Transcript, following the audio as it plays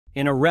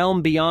In a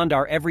realm beyond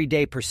our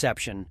everyday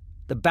perception,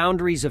 the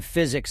boundaries of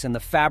physics and the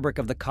fabric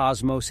of the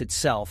cosmos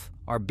itself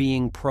are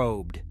being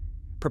probed.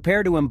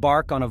 Prepare to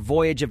embark on a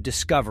voyage of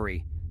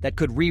discovery that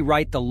could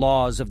rewrite the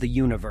laws of the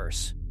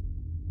universe.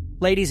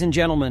 Ladies and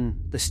gentlemen,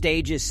 the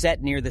stage is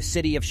set near the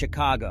city of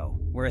Chicago,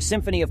 where a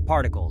symphony of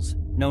particles,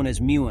 known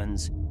as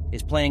muons,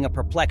 is playing a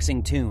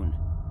perplexing tune.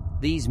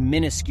 These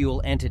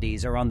minuscule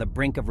entities are on the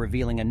brink of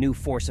revealing a new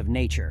force of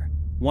nature,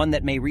 one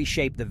that may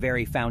reshape the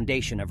very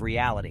foundation of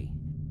reality.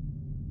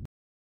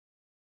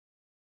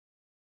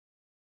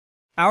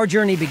 Our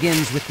journey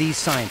begins with these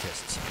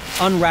scientists,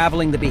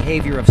 unraveling the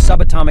behavior of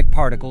subatomic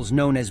particles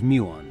known as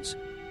muons.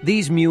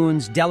 These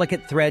muons,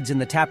 delicate threads in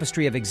the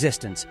tapestry of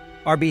existence,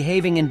 are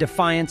behaving in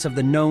defiance of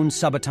the known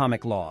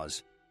subatomic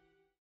laws.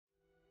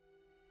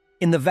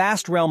 In the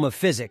vast realm of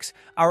physics,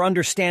 our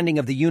understanding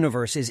of the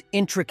universe is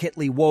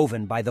intricately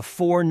woven by the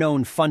four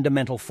known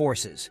fundamental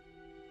forces.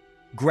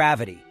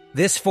 Gravity.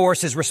 This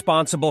force is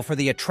responsible for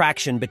the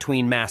attraction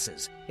between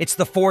masses. It's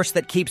the force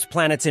that keeps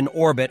planets in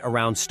orbit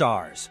around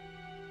stars.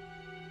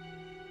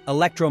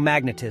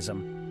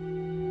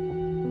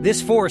 Electromagnetism.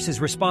 This force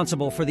is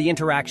responsible for the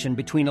interaction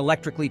between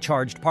electrically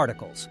charged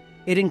particles.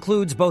 It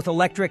includes both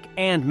electric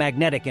and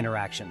magnetic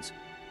interactions.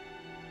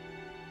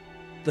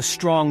 The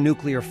strong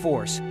nuclear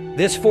force.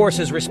 This force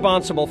is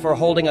responsible for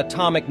holding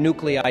atomic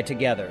nuclei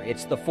together.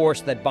 It's the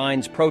force that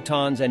binds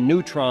protons and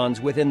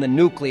neutrons within the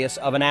nucleus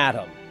of an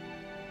atom.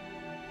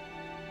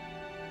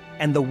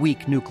 And the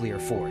weak nuclear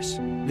force.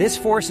 This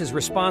force is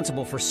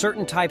responsible for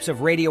certain types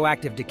of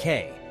radioactive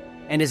decay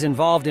and is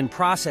involved in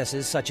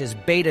processes such as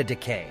beta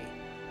decay.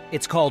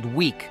 It's called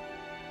weak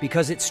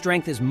because its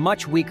strength is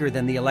much weaker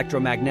than the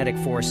electromagnetic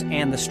force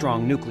and the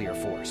strong nuclear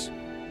force.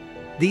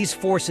 These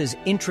forces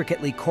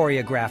intricately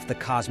choreograph the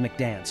cosmic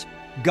dance,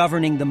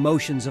 governing the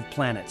motions of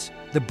planets,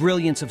 the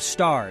brilliance of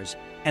stars,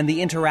 and the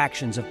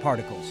interactions of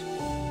particles.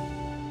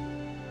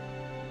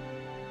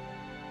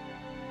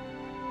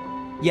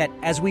 Yet,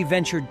 as we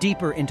venture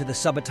deeper into the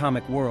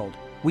subatomic world,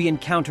 we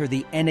encounter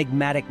the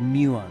enigmatic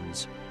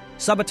muons,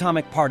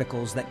 subatomic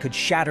particles that could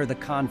shatter the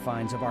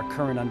confines of our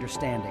current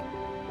understanding.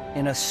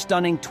 In a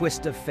stunning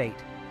twist of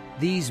fate,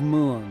 these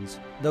muons,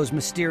 those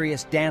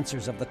mysterious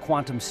dancers of the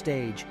quantum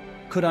stage,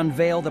 could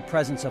unveil the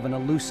presence of an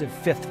elusive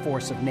fifth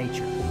force of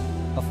nature,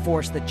 a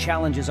force that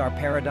challenges our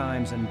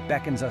paradigms and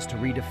beckons us to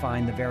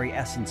redefine the very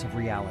essence of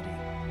reality.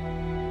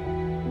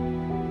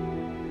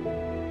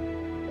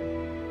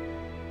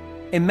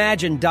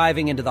 Imagine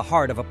diving into the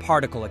heart of a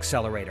particle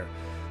accelerator,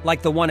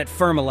 like the one at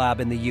Fermilab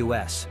in the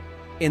US.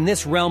 In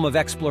this realm of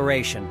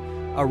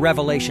exploration, a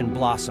revelation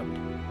blossomed,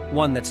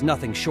 one that's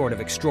nothing short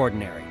of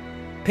extraordinary.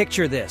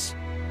 Picture this.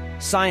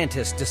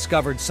 Scientists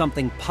discovered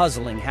something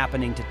puzzling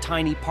happening to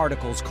tiny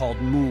particles called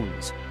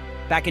muons.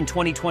 Back in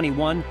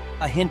 2021,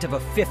 a hint of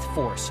a fifth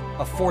force,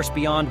 a force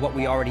beyond what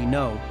we already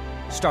know,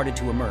 started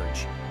to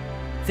emerge.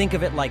 Think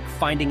of it like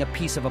finding a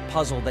piece of a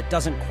puzzle that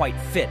doesn't quite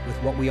fit with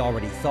what we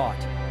already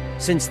thought.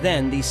 Since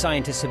then, these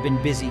scientists have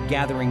been busy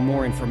gathering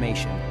more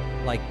information,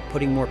 like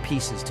putting more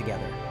pieces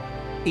together.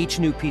 Each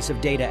new piece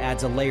of data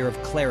adds a layer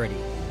of clarity,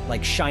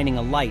 like shining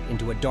a light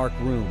into a dark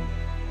room.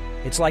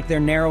 It's like they're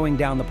narrowing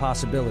down the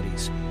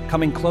possibilities,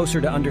 coming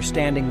closer to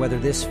understanding whether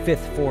this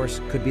fifth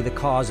force could be the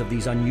cause of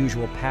these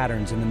unusual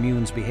patterns in the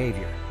muons'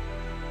 behavior.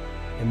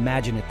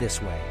 Imagine it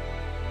this way.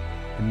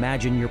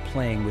 Imagine you're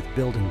playing with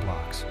building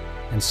blocks,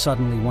 and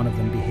suddenly one of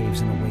them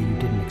behaves in a way you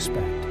didn't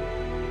expect.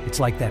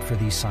 It's like that for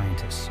these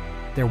scientists.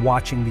 They're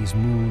watching these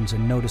muons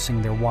and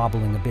noticing they're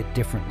wobbling a bit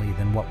differently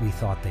than what we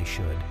thought they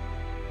should.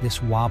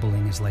 This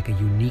wobbling is like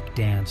a unique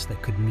dance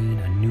that could mean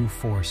a new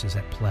force is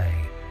at play,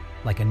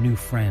 like a new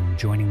friend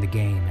joining the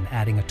game and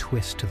adding a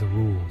twist to the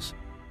rules.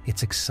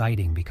 It's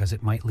exciting because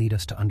it might lead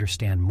us to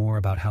understand more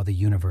about how the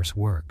universe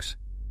works.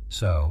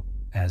 So,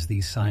 as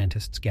these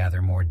scientists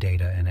gather more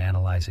data and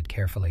analyze it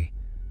carefully,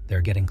 they're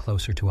getting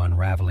closer to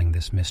unraveling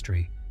this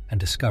mystery and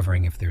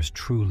discovering if there's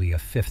truly a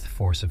fifth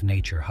force of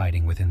nature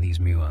hiding within these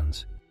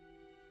muons.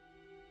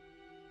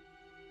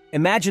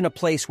 Imagine a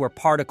place where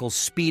particles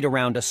speed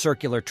around a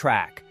circular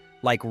track,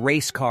 like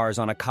race cars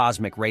on a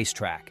cosmic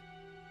racetrack.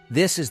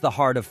 This is the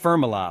heart of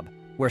Fermilab,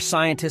 where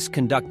scientists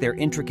conduct their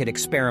intricate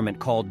experiment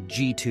called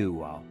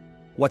G2.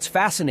 What's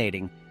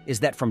fascinating is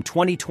that from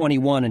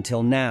 2021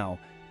 until now,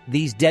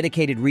 these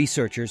dedicated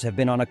researchers have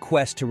been on a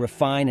quest to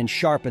refine and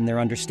sharpen their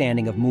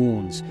understanding of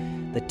muons,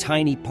 the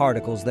tiny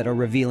particles that are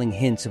revealing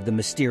hints of the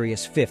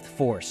mysterious fifth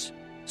force.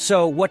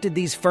 So, what did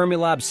these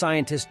Fermilab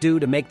scientists do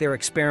to make their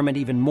experiment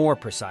even more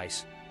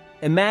precise?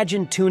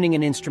 Imagine tuning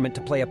an instrument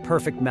to play a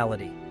perfect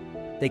melody.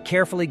 They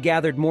carefully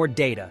gathered more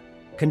data,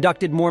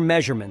 conducted more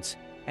measurements,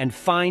 and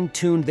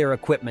fine-tuned their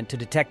equipment to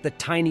detect the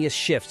tiniest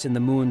shifts in the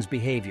muon's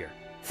behavior.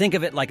 Think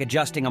of it like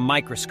adjusting a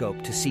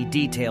microscope to see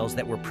details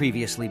that were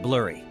previously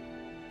blurry.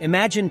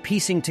 Imagine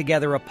piecing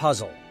together a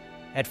puzzle.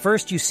 At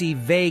first you see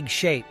vague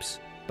shapes,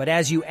 but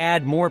as you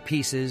add more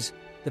pieces,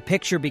 the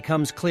picture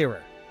becomes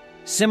clearer.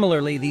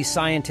 Similarly, these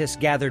scientists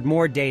gathered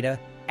more data,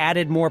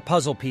 added more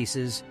puzzle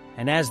pieces,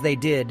 and as they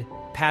did,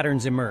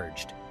 patterns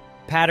emerged.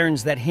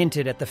 Patterns that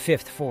hinted at the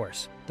fifth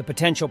force. the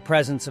potential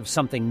presence of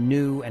something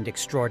new and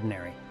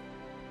extraordinary.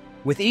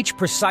 With each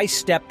precise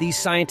step, these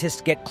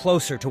scientists get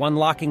closer to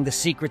unlocking the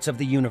secrets of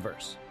the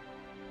universe.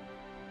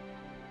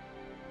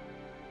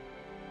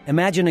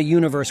 Imagine a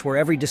universe where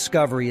every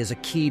discovery is a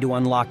key to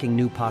unlocking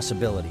new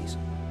possibilities.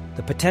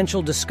 The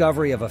potential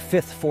discovery of a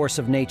fifth force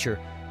of nature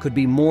could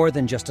be more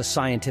than just a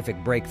scientific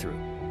breakthrough.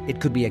 It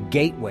could be a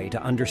gateway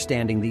to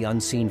understanding the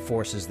unseen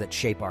forces that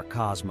shape our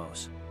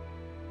cosmos.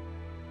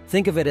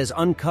 Think of it as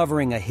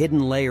uncovering a hidden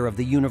layer of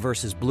the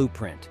universe's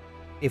blueprint.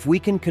 If we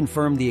can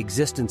confirm the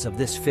existence of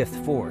this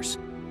fifth force,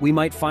 we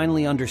might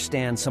finally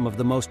understand some of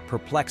the most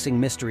perplexing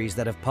mysteries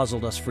that have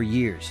puzzled us for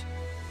years.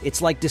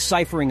 It's like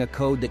deciphering a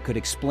code that could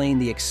explain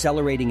the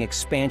accelerating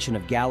expansion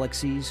of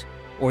galaxies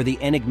or the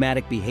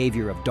enigmatic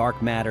behavior of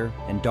dark matter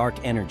and dark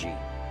energy.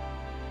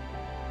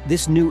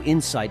 This new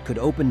insight could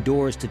open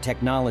doors to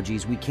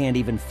technologies we can't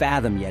even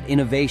fathom yet,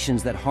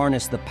 innovations that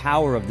harness the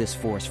power of this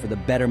force for the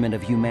betterment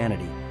of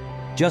humanity.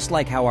 Just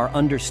like how our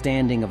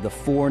understanding of the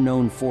four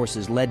known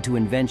forces led to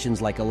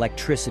inventions like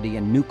electricity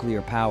and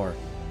nuclear power,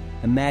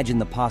 imagine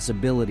the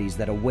possibilities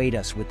that await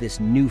us with this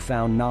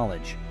newfound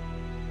knowledge.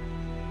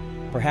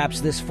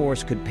 Perhaps this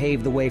force could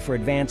pave the way for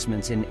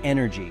advancements in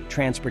energy,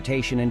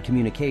 transportation, and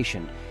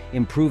communication,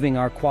 improving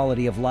our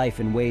quality of life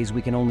in ways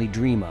we can only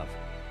dream of.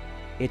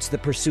 It's the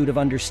pursuit of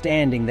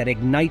understanding that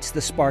ignites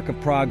the spark of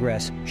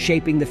progress,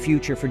 shaping the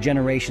future for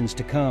generations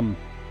to come.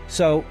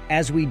 So,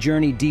 as we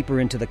journey deeper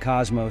into the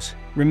cosmos,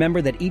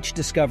 remember that each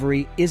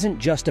discovery isn't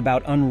just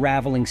about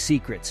unraveling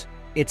secrets.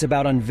 It's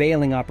about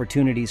unveiling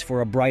opportunities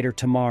for a brighter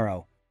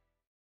tomorrow.